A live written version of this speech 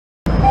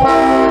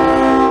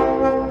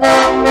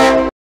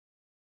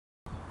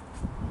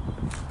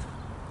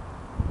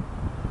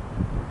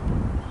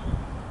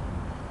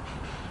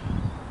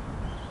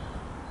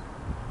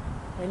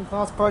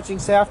Fast approaching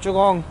South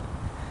Geelong.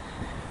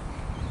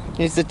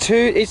 It's the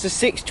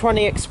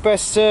 620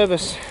 express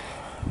service.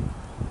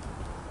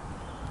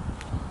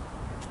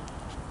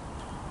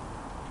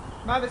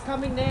 Mate, it's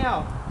coming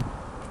now.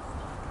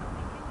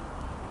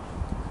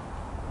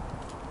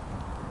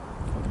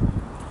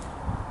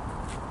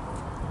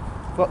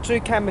 Got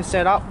two cameras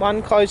set up,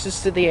 one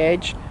closest to the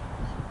edge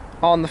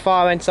on the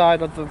far end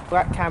side of the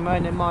black camera,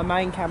 and then my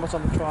main camera's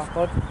on the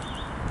tripod.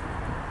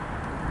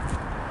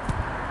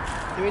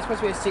 There is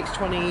supposed to be a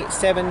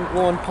 627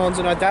 lawn ponds,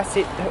 and that's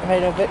it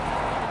ahead of it.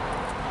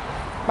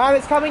 Mate,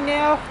 it's coming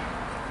now.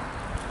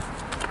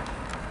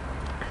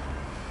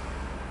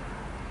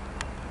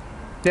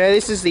 Yeah,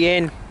 this is the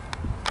end.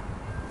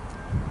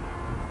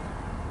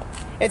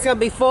 It's going to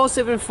be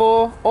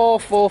 474 or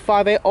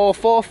 458 or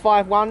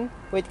 451,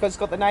 because it's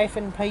got the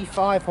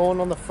FN6 horn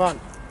on the front.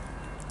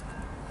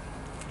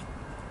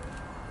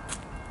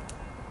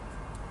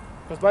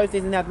 Because both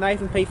didn't have the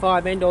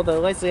FN6 end or the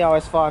Leslie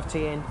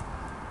RS5T end.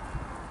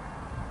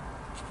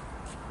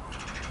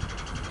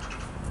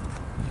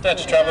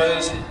 Attention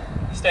travellers,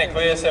 stand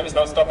clear, service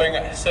not stopping,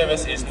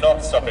 service is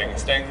not stopping,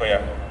 stand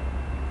clear.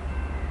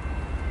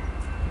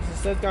 This is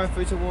still going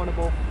through to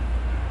Warrnambool.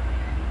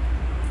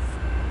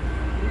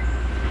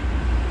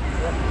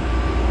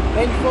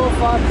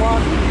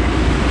 N451.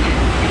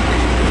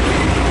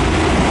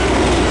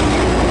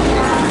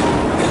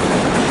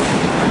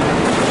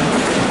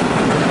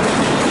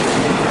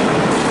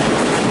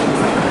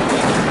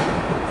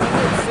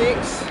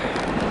 FN6.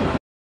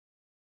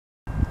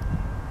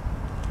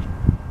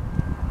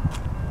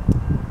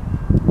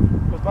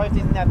 Because both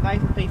didn't have an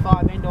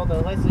FN6 end or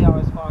the Leslie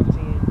RS5T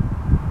end.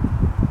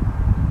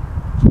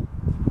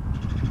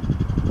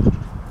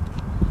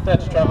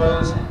 Attention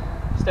travellers,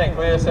 stand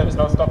clear, service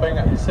not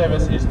stopping,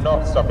 service is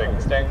not stopping,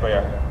 stand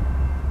clear.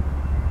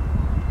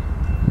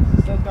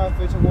 Still going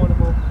through to Warrnambool.